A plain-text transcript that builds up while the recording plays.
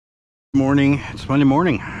Morning. It's Monday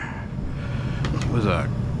morning. It was a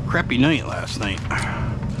crappy night last night.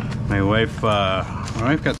 My wife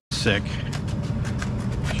got sick.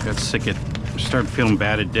 She got sick started feeling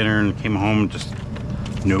bad at dinner and came home, just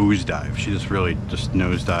nosedive. She just really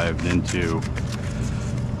nosedived into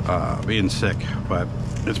being sick. But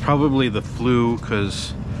it's probably the flu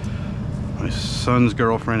because my son's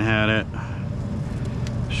girlfriend had it.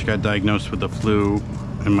 She got diagnosed with the flu,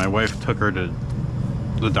 and my wife took her to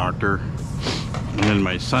the doctor, and then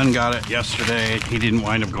my son got it yesterday. He didn't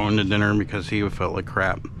wind up going to dinner because he felt like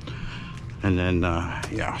crap, and then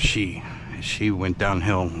yeah, she went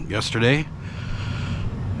downhill yesterday,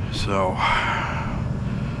 so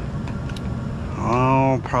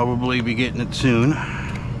I'll probably be getting it soon.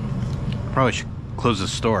 Probably should close the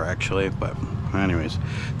store actually, but anyways,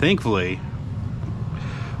 thankfully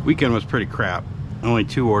weekend was pretty crap. Only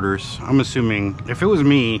 2 orders. I'm assuming if it was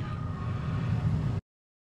me,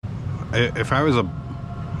 if I was a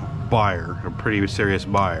buyer, a pretty serious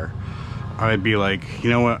buyer, I'd be like, you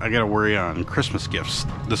know what, I gotta worry on Christmas gifts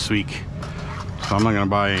this week, so I'm not gonna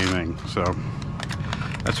buy anything. So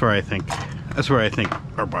that's where I think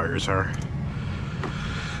our buyers are.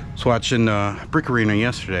 I was watching Brick Arena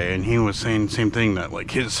yesterday, and he was saying the same thing, that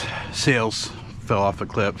like his sales fell off a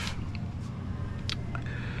cliff.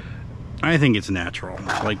 I think it's natural.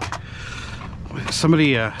 Like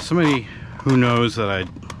somebody who knows that I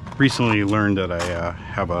recently learned that I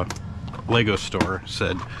have a Lego store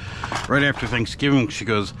said right after Thanksgiving, she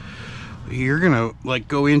goes, "You're gonna like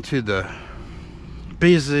go into the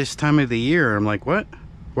busiest time of the year." I'm like, what?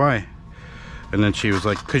 Why? And then she was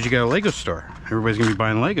like, "Because you got a Lego store. Everybody's gonna be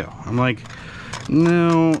buying Lego." I'm like,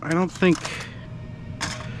 no, I don't think,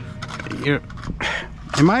 you know,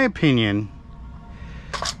 in my opinion,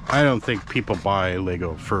 I don't think people buy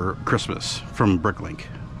Lego for Christmas from BrickLink.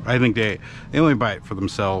 I think they only buy it for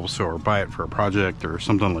themselves or buy it for a project or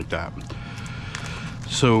something like that.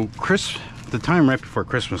 So the time right before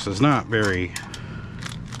Christmas is not very,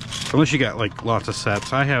 unless you got like lots of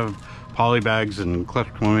sets. I have poly bags and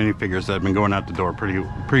collectible minifigures that have been going out the door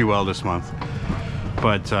pretty well this month.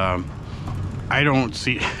 But I don't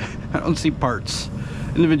see parts,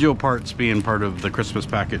 individual parts being part of the Christmas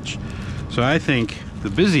package. So I think the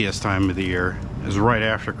busiest time of the year is right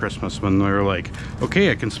after Christmas, when they're like, okay,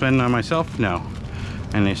 I can spend on myself now,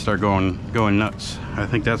 and they start going nuts. I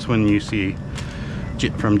think that's when you see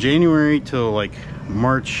from January till like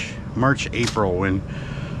March, April, when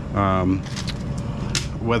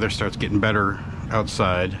weather starts getting better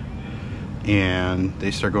outside and they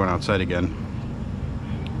start going outside again.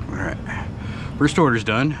 All right, first order's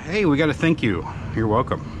done. Hey, we got a thank you. You're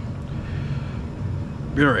welcome.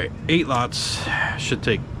 All right, 8 lots, should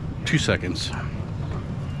take 2 seconds.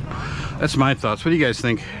 That's my thoughts. What do you guys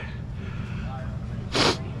think?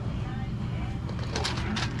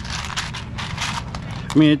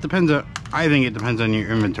 I mean, it depends on, I think it depends on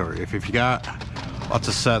your inventory. If you got lots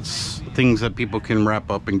of sets, things that people can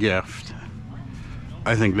wrap up and gift,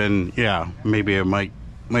 I think then, yeah, maybe it might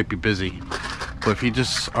be busy. But if you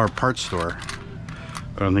just are a parts store,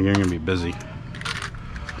 I don't think you're gonna be busy.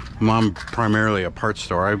 I'm primarily a parts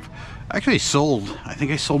store. I've actually sold, I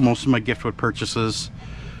think I sold most of my gift with purchases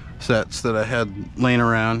sets that I had laying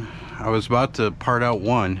around. I was about to part out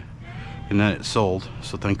one, and then it sold.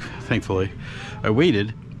 So thankfully I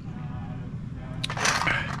waited,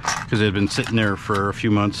 because it had been sitting there for a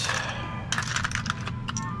few months.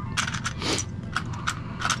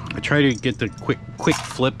 I try to get the quick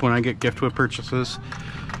flip when I get gift with purchases,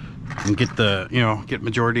 and get the, you know, get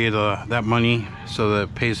majority of that money so that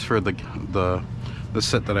it pays for the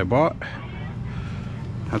set that I bought.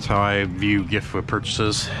 That's how I view gift with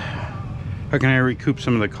purchases. How can I recoup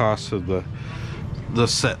some of the costs of the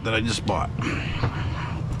set that I just bought?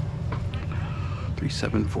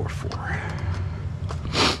 3744.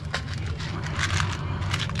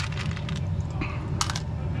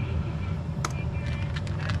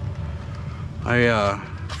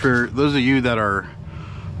 For those of you that are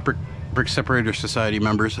Brick Separator Society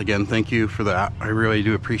members, again, thank you for that. I really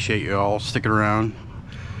do appreciate you all sticking around.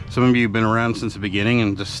 Some of you have been around since the beginning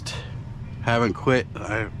and just haven't quit.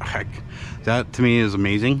 That to me is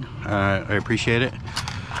amazing. I appreciate it.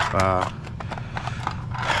 Well,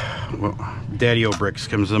 Daddy O Bricks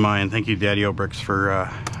comes to mind. Thank you, Daddy O Bricks, for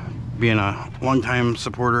being a long-time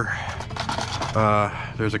supporter.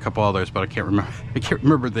 There's a couple others, but I can't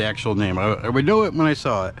remember the actual name. I would know it when I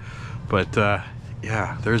saw it, but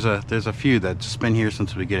yeah, there's a few that's just been here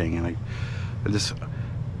since the beginning, and I just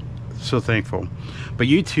so thankful. But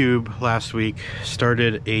YouTube last week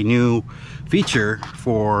started a new feature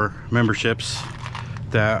for memberships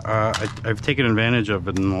that I've taken advantage of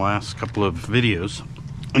in the last couple of videos,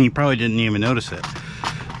 and you probably didn't even notice it,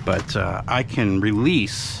 but I can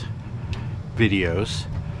release videos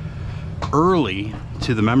early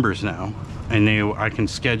to the members now, and I can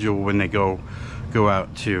schedule when they go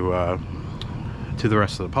out to the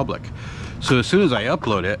rest of the public. So as soon as I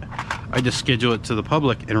upload it, I just schedule it to the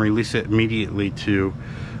public and release it immediately to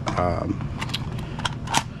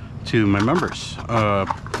my members,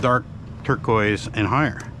 dark, turquoise, and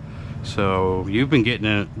higher. So you've been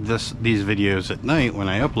getting these videos at night when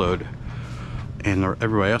I upload, and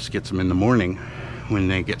everybody else gets them in the morning when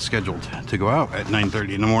they get scheduled to go out at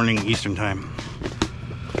 9:30 in the morning Eastern time.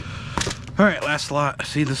 All right, last lot.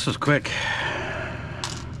 See, this was quick.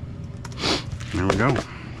 There we go.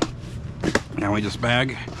 Now we just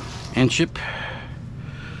bag and ship.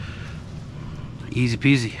 Easy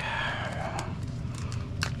peasy.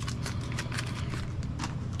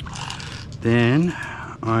 Then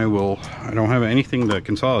I don't have anything to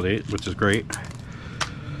consolidate, which is great.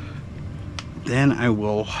 Then I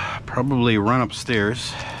will probably run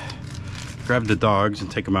upstairs, grab the dogs and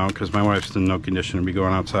take them out, because my wife's in no condition to be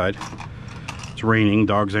going outside. It's raining,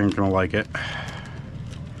 dogs aren't gonna like it.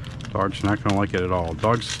 Dogs are not gonna like it at all.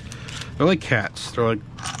 Dogs, they're like cats. They're like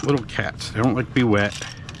little cats. They don't like to be wet.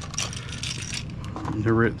 They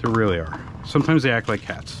really are. Sometimes they act like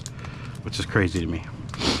cats, which is crazy to me.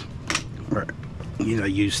 All right, need a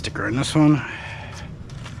used sticker on this one.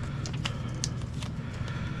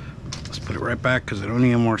 Let's put it right back because I don't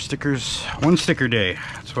need more stickers. One sticker day,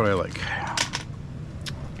 that's what I like.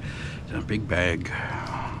 It's a big bag.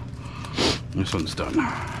 This one's done,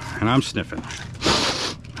 and I'm sniffing.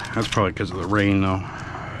 That's probably because of the rain though.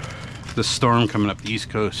 The storm coming up the East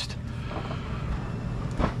Coast.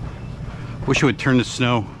 Wish it would turn to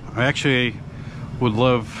snow. I actually would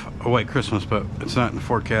love a white Christmas, but it's not in the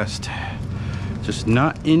forecast. Just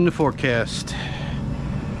not in the forecast.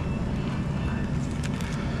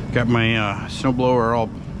 Got my snowblower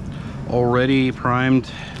already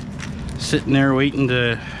primed, sitting there waiting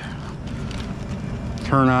to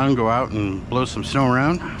turn on, go out and blow some snow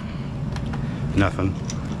around. Nothing.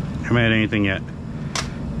 Haven't had anything yet.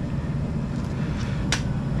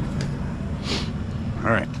 All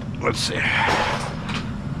right, let's see.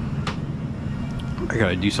 I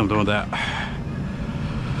gotta do something with that.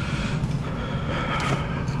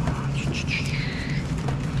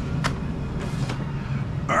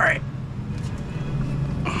 All right.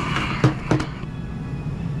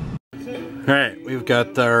 All right, we've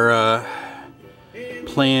got our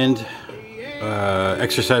planned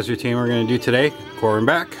exercise routine we're going to do today, core and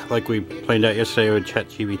back, like we planned out yesterday with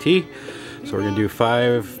ChatGPT. So we're going to do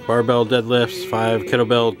 5 barbell deadlifts, 5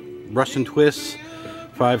 kettlebell Russian twists,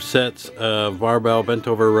 5 sets of barbell bent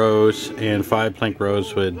over rows, and 5 plank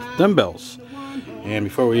rows with dumbbells. And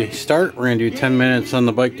before we start, we're going to do 10 minutes on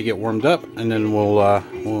the bike to get warmed up, and then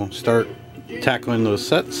we'll start tackling those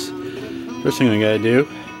sets. First thing we got to do,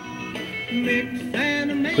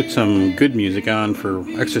 put some good music on for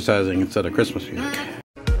exercising instead of Christmas music.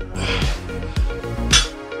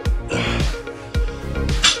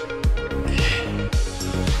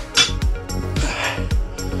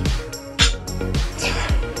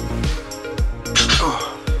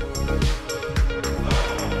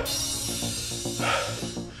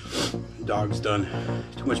 Dog's done.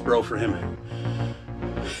 Too much bro for him.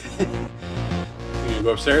 You gonna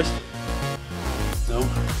go upstairs? No?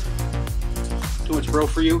 Too much bro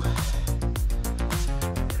for you?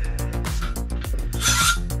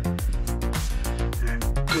 Alright,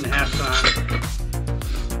 2.5 on.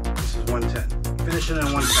 This is 110. Finishing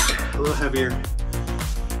on 110. A little heavier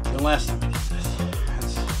than last time I did this.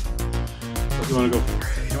 That's what you want to go for.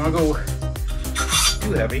 You don't want to go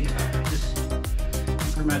too heavy. Just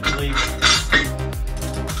incrementally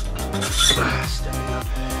stepping up.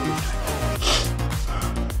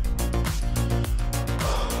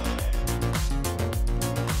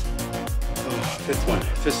 Fifth one,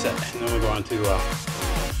 fifth set, and then we'll go on to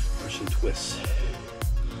Russian twists.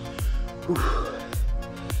 Whew.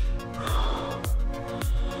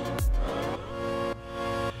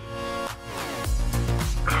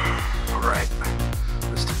 All right,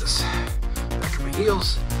 let's do this. Back of my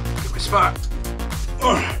heels, get my spot.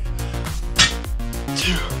 1,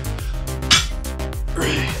 2,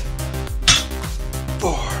 3,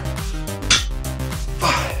 4,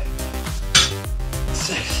 5,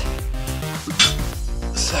 6,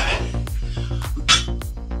 7,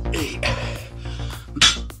 8,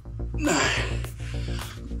 9,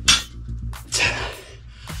 10.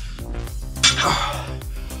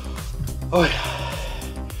 Oh yeah.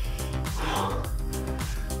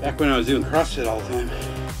 Back when I was doing CrossFit all the time.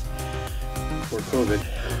 before COVID.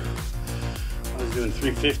 I was doing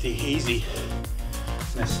 350 easy.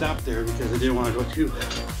 And I stopped there because I didn't want to go too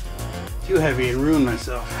heavy and ruin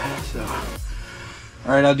myself. So,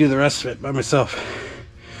 all right, I'll do the rest of it by myself.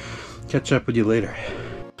 Catch up with you later.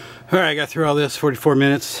 All right, I got through all this, 44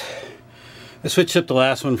 minutes. I switched up the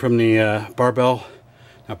last one from the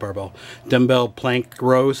dumbbell plank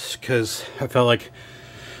rows, because I felt like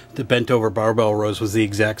the bent over barbell rows was the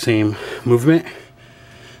exact same movement.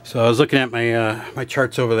 So I was looking at my my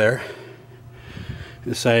charts over there.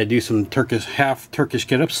 Decided to do some half Turkish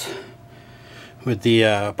get-ups with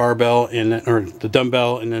the barbell or the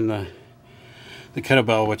dumbbell, and then the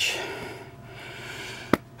kettlebell, which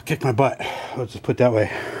kicked my butt. Let's just put it that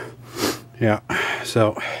way. Yeah.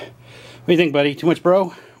 So, what do you think, buddy? Too much,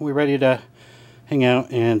 bro? We ready to hang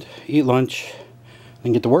out and eat lunch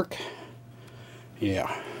and get to work? Yeah.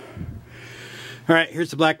 All right. Here's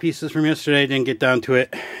the black pieces from yesterday. Didn't get down to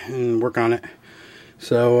it and work on it.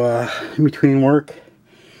 So in between work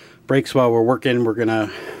breaks while we're working, we're gonna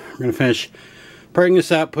finish parting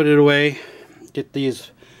this out, put it away, get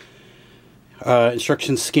these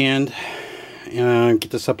instructions scanned, and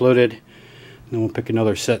get this uploaded, and then we'll pick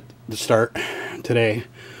another set to start today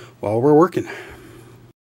while we're working.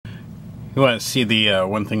 You want to see the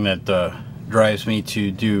one thing that drives me to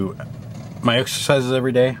do my exercises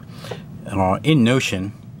every day? In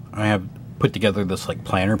Notion, I have put together this like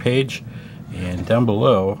planner page, and down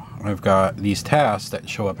below I've got these tasks that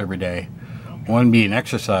show up every day. One being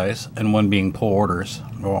exercise and one being pull orders.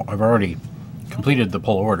 Well, I've already completed the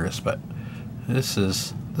pull orders, but this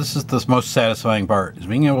is the most satisfying part, is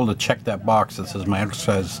being able to check that box that says my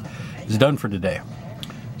exercise is done for today.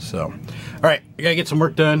 So, all right, I gotta get some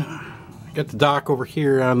work done. Got the dock over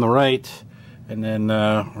here on the right, and then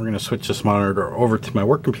we're gonna switch this monitor over to my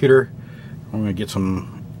work computer. I'm gonna get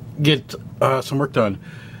some work done.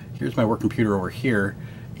 Here's my work computer over here,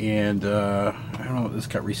 and I don't know, this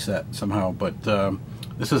got reset somehow, but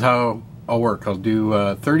this is how I'll work. I'll do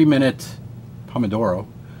 30-minute Pomodoro,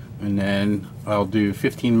 and then I'll do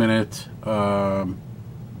 15-minute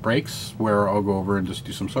breaks where I'll go over and just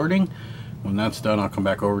do some sorting. When that's done, I'll come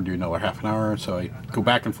back over and do another half an hour. So I go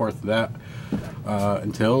back and forth with that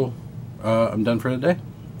until I'm done for the day.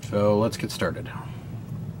 So let's get started.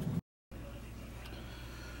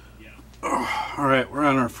 All right, we're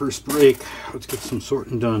on our first break. Let's get some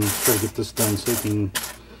sorting done. Let's try to get this done so we can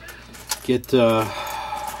get this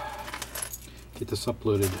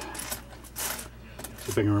uploaded. See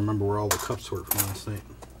if I can remember where all the cups were from last night.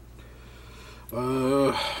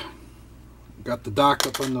 Got the dock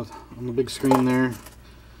up on the big screen there.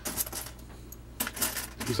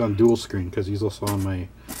 He's on dual screen because he's also on my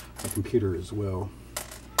computer as well.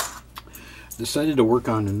 Decided to work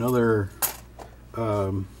on another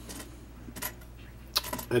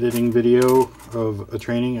editing video of a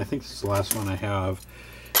training. I think this is the last one I have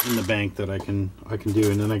in the bank that I can do,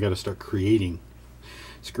 and then I got to start creating.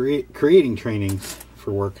 It's creating trainings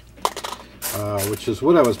for work, which is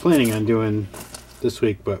what I was planning on doing this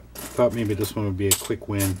week, but thought maybe this one would be a quick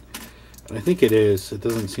win. And I think it is. It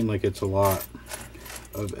doesn't seem like it's a lot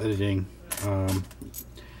of editing.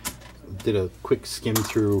 Did a quick skim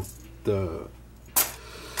through the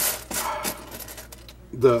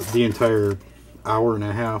entire hour and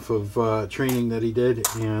a half of training that he did,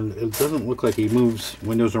 and it doesn't look like he moves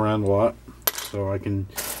windows around a lot, so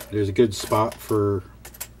there's a good spot for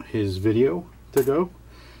his video to go.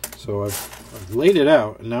 So I've laid it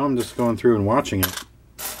out, and now I'm just going through and watching it.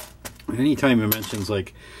 And anytime it mentions,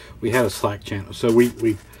 like, we had a Slack channel, so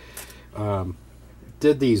we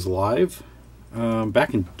did these live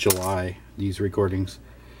back in July, these recordings,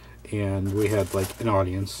 and we had like an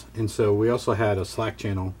audience, and so we also had a Slack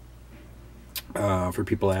channel for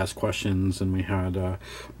people to ask questions, and we had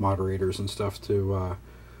moderators and stuff to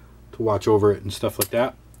watch over it and stuff like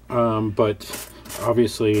that. But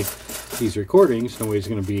obviously these recordings, nobody's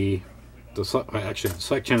going to be actually the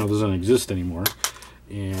Slack channel doesn't exist anymore,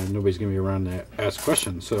 and nobody's going to be around to ask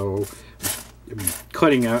questions, so I'm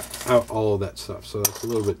cutting out all of that stuff. So that's a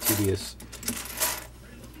little bit tedious,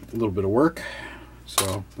 a little bit of work.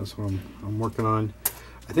 So that's what I'm working on.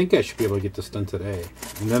 I think I should be able to get this done today,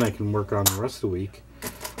 and then I can work on the rest of the week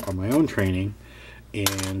on my own training.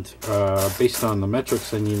 And based on the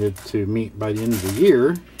metrics I needed to meet by the end of the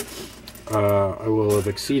year, I will have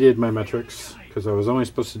exceeded my metrics, because I was only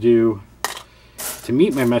supposed to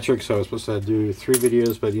meet my metrics, I was supposed to do 3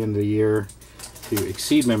 videos by the end of the year. To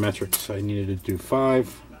exceed my metrics, I needed to do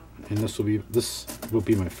 5, and this will be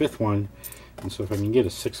my 5th one. And so if I can get a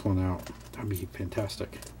 6th one out, that'd be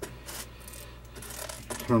fantastic.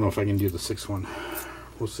 I don't know if I can do the 6th one.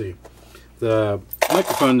 We'll see. The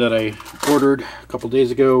microphone that I ordered a couple days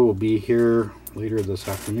ago will be here later this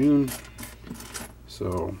afternoon.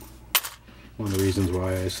 So one of the reasons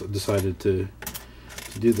why I decided to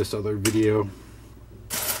do this other video.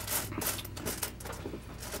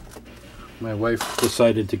 My wife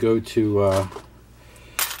decided to go to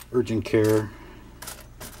urgent care.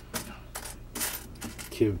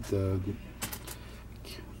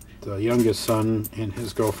 The youngest son and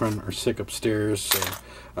his girlfriend are sick upstairs, so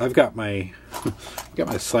I've got my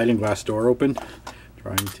sliding glass door open,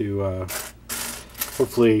 trying to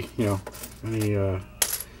hopefully, you know, any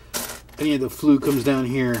of the flu comes down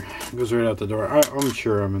here, it goes right out the door. I'm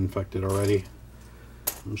sure I'm infected already.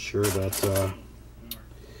 I'm sure that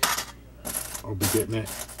I'll be getting it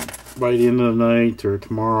by the end of the night or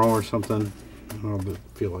tomorrow or something. I'll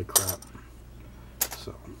feel like crap.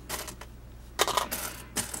 So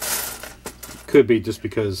could be just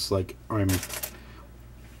because like I'm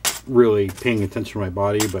really paying attention to my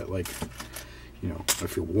body, but like, you know, I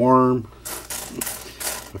feel warm.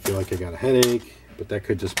 I feel like I got a headache, but that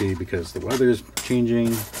could just be because the weather's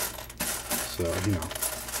changing. So, you know,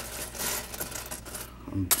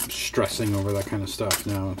 I'm stressing over that kind of stuff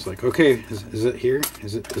now. It's like, okay, is it here?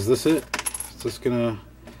 Is this it? Is this gonna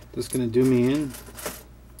do me in?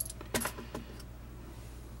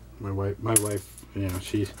 My wife, you know,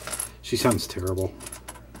 she sounds terrible.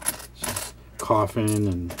 She's coughing,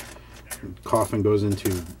 and coughing goes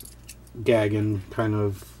into gagging kind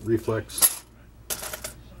of reflex.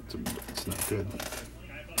 It's not good.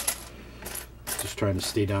 Just trying to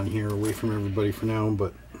stay down here away from everybody for now,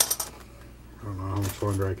 but I don't know how much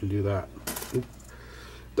longer I can do that. Oop.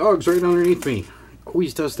 Dog's right underneath me.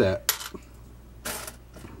 Always does that.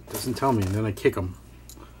 Doesn't tell me, and then I kick him.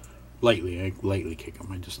 Lightly. I lightly kick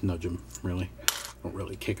him. I just nudge him, really. I don't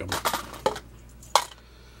really kick him.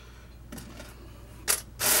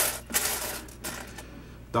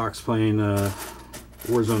 Doc's playing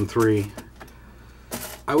Warzone 3.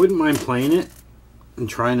 I wouldn't mind playing it and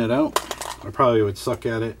trying it out. I probably would suck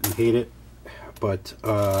at it and hate it, but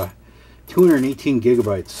 218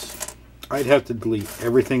 gigabytes. I'd have to delete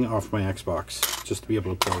everything off my Xbox just to be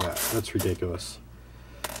able to play that. That's ridiculous.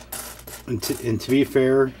 And to be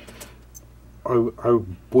fair, I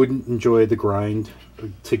wouldn't enjoy the grind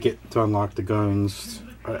to unlock the guns.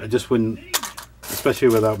 I just wouldn't, especially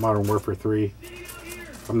without Modern Warfare 3.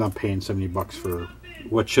 I'm not paying $70 for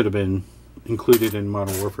what should have been included in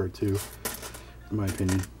Modern Warfare 2, in my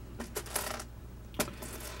opinion.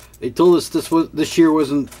 They told us this year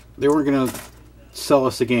they weren't gonna sell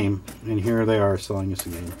us a game, and here they are selling us a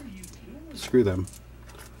game. Screw them.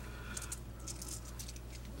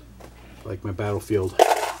 Like my Battlefield.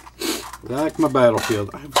 Like my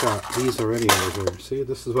Battlefield. I've got these already over here. See,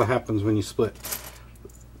 this is what happens when you split.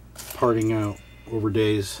 Parting out over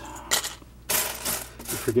days.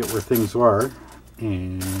 You forget where things are,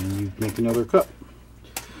 and you make another cup.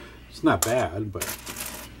 It's not bad, but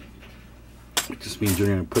it just means you're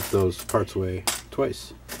going to put those parts away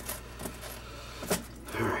twice.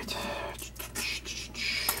 Alright.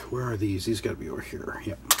 Where are these? These got to be over here.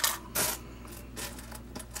 Yep.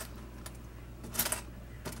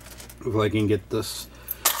 If I can get this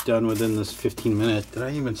done within this 15 minutes. Did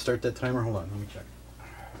I even start that timer? Hold on, let me check.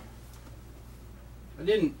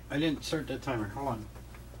 I didn't start that timer. Hold on.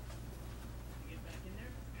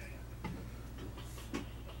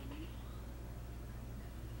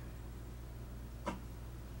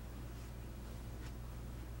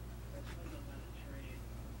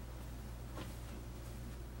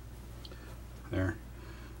 There.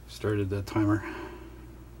 Started that timer.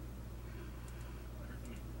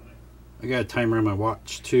 I got a timer on my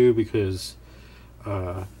watch too, because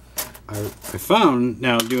I found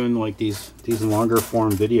now doing like these longer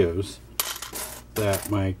form videos that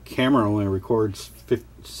my camera only records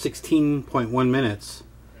 16.1 minutes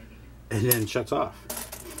and then shuts off.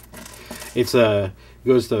 It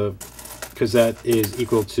goes to, because that is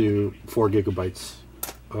equal to 4 gigabytes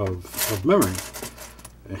of memory.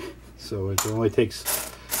 So it only takes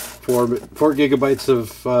 4 gigabytes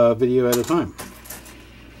of video at a time.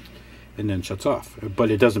 And then shuts off.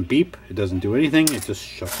 But it doesn't beep, it doesn't do anything, it just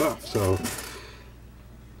shuts off. So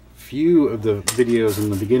few of the videos in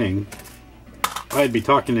the beginning, I'd be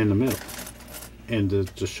talking in the middle and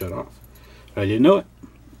it just shut off. I didn't know it.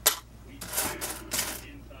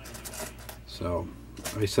 So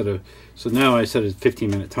now I set a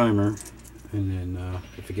 15-minute timer, and then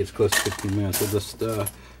if it gets close to 15 minutes, I'll just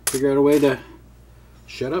figure out a way to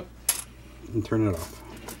shut up and turn it off.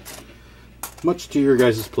 Much to your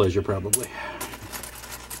guys' pleasure, probably.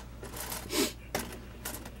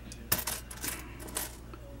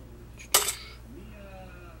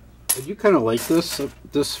 You kind of like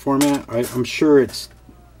this format. I'm sure it's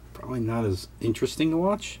probably not as interesting to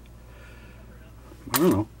watch. I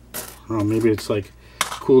don't know. Maybe it's like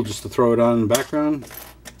cool just to throw it on in the background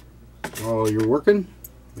while you're working.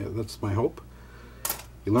 Yeah, that's my hope.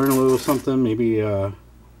 You learn a little something. Maybe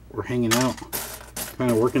we're hanging out,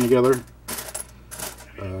 kind of working together.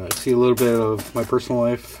 I see a little bit of my personal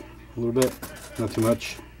life, a little bit, not too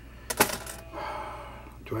much.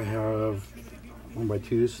 Do I have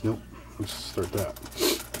 1x2s? Nope. Let's start that.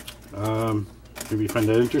 Maybe you find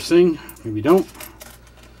that interesting. Maybe you don't.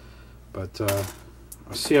 But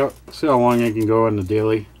I'll see how long I can go on the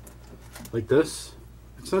daily like this.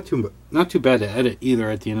 It's not too bad to edit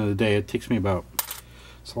either. At the end of the day, it takes me about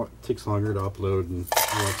it takes longer to upload and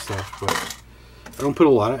all that stuff. But I don't put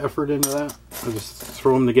a lot of effort into that. I just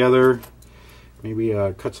throw them together. Maybe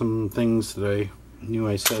cut some things that I knew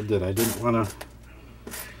I said that I didn't want to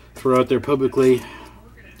throw out there publicly,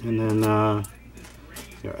 and then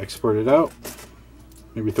export it out.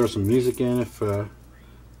 Maybe throw some music in if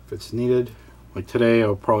it's needed. Like today,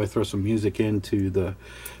 I'll probably throw some music into the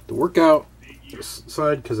workout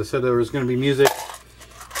side because I said there was going to be music,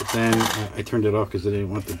 but then I turned it off because I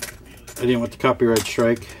didn't want the copyright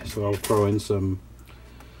strike. So I'll throw in some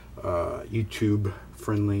YouTube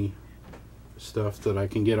friendly stuff that I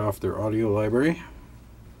can get off their audio library,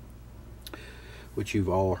 which you've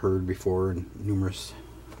all heard before in numerous,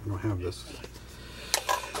 I don't have this,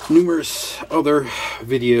 numerous other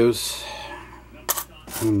videos.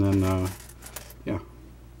 And then yeah,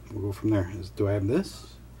 we'll go from there. Do I have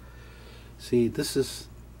this? See, this is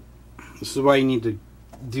why you need to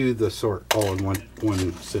do the sort all in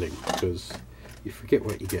one sitting, because you forget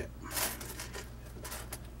what you get.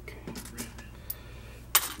 Okay.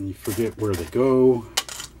 And you forget where they go.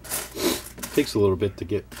 It takes a little bit to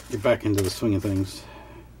get back into the swing of things.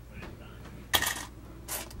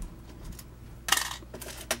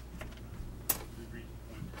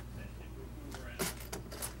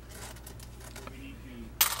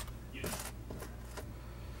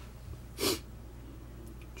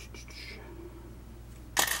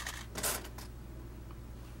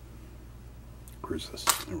 Where's this?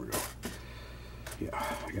 There we go. Yeah,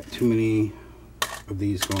 I got too many of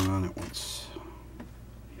these going on at once.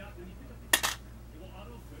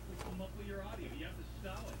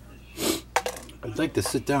 I'd like to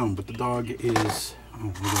sit down, but the dog is, oh,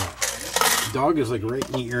 look at that. The dog is like right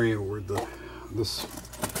in the area where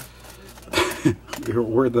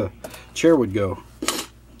where the chair would go.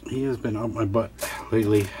 He has been up my butt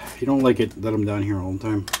lately. If you don't like it, let him down here all the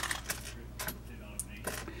time.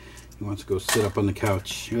 He wants to go sit up on the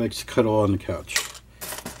couch. He likes to cuddle on the couch.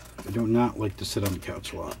 I do not like to sit on the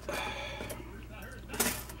couch a lot.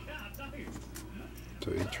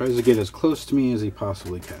 So he tries to get as close to me as he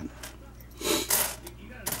possibly can.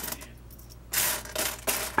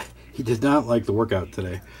 He did not like the workout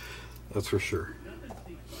today. That's for sure.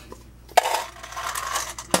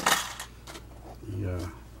 Yeah.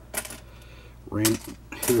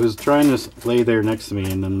 He was trying to lay there next to me,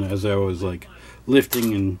 and then as I was like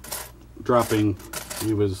lifting and dropping,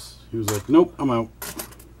 he was like, nope, I'm out.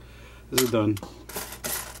 This is done.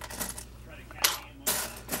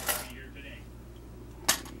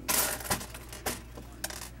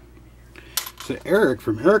 So Eric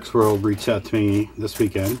from Eric's World reached out to me this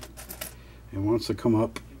weekend and wants to come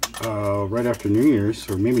up right after New Year's,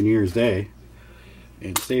 or maybe New Year's Day,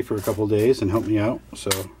 and stay for a couple days and help me out. So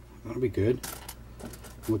that'll be good.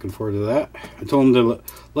 I'm looking forward to that. I told him to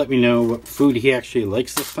let me know what food he actually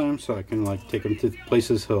likes this time, so I can like take him to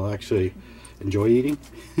places he'll actually enjoy eating.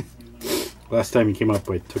 Last time he came up,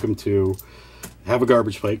 I took him to have a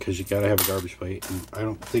garbage plate, because you gotta have a garbage plate, and I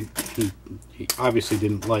don't think he obviously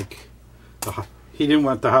didn't like he didn't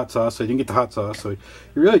want the hot sauce, so he didn't get the hot sauce. So he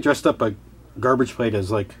really dressed up a garbage plate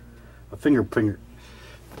as like a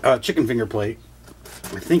chicken finger plate.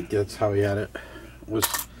 I think that's how he had it. It was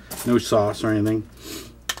no sauce or anything.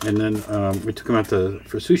 And then we took him out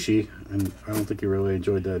for sushi, and I don't think he really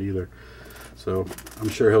enjoyed that either. So I'm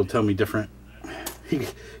sure he'll tell me different.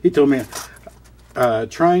 He told me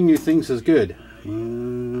trying new things is good.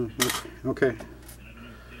 Okay.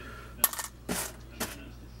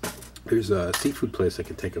 There's a seafood place I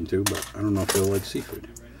could take him to, but I don't know if he'll like seafood.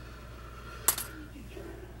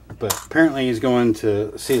 But apparently he's going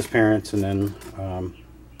to see his parents, and then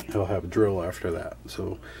he'll have a drill after that.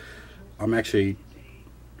 So I'm actually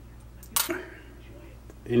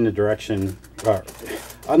in the direction,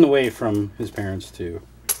 on the way from his parents to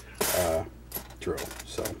drill.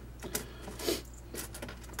 So,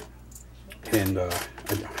 and I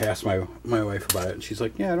asked my wife about it, and she's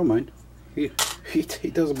like, yeah, I don't mind. He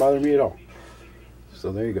doesn't bother me at all.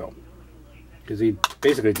 So there you go. because he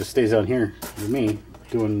basically just stays down here with me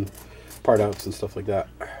doing part outs and stuff like that.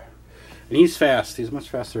 And he's fast. He's much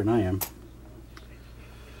faster than I am.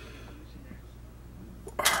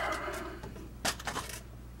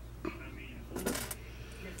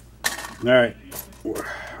 Alright,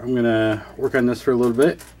 I'm gonna work on this for a little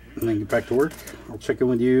bit and then get back to work. I'll check in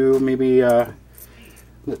with you maybe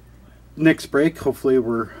next break. Hopefully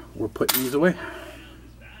we're putting these away.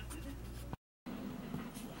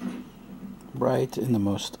 Right in the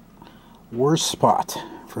most worst spot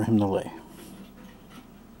for him to lay.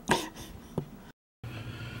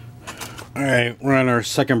 Alright, we're on our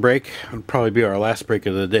second break. It'll probably be our last break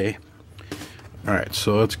of the day. Alright,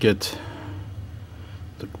 so let's get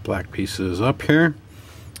the black pieces up here.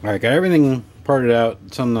 Alright, got everything parted out.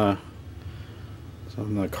 It's on the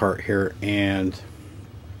cart here, and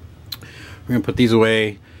we're gonna put these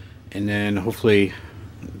away and then hopefully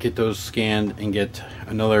get those scanned and get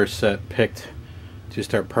another set picked to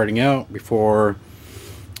start parting out before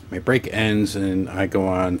my break ends and I go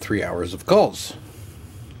on 3 hours of calls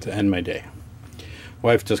to end my day.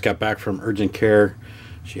 Wife just got back from urgent care.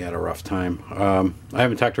 She had a rough time. I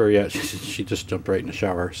haven't talked to her yet. She just jumped right in the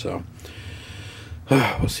shower, so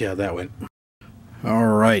we'll see how that went.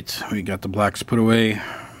 Alright, we got the blacks put away.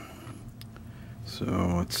 So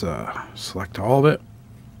let's select all of it.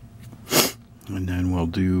 And then we'll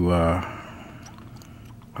do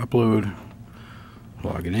upload,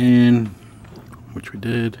 log it in, which we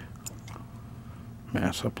did.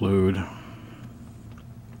 Mass upload.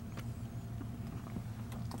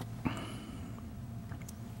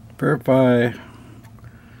 Verify.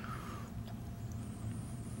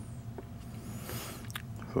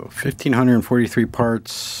 So 1,543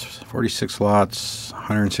 parts, 46 lots,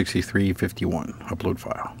 163.51 upload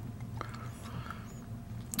file.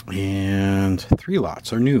 And 3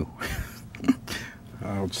 lots are new.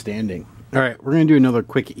 Outstanding. Alright, we're going to do another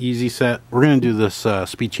quick easy set. We're going to do this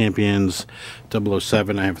Speed Champions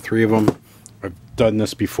 007. I have 3 of them. I've done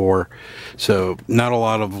this before. So not a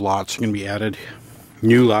lot of lots are going to be added.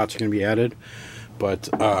 New lots are going to be added. But,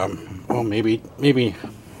 well, maybe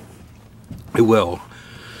it will.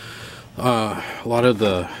 A lot of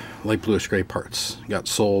the light bluish gray parts got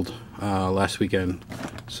sold last weekend.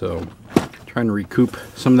 So trying to recoup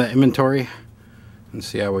some of that inventory and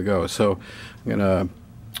see how we go. So I'm gonna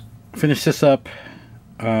finish this up,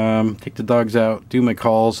 take the dogs out, do my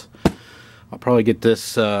calls. I'll probably get this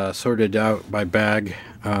sorted out by bag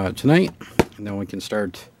tonight, and then we can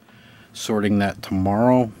start sorting that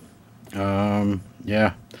tomorrow.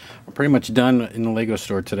 Yeah, I'm pretty much done in the Lego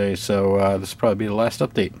store today, so this will probably be the last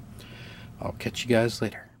update. I'll catch you guys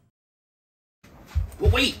later. Well,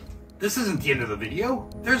 wait! This isn't the end of the video.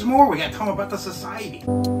 There's more. We gotta tell them about the society.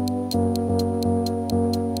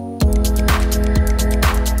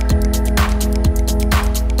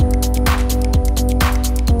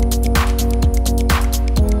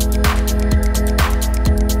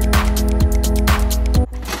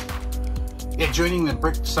 Yeah, joining the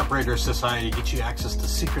Brick Separator Society gets you access to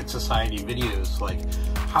secret society videos like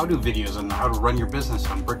how-to videos on how to run your business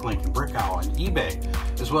on BrickLink and Brick Owl and eBay,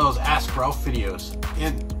 as well as Ask Ralph videos,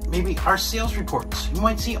 and maybe our sales reports. You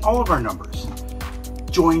might see all of our numbers.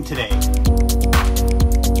 Join today.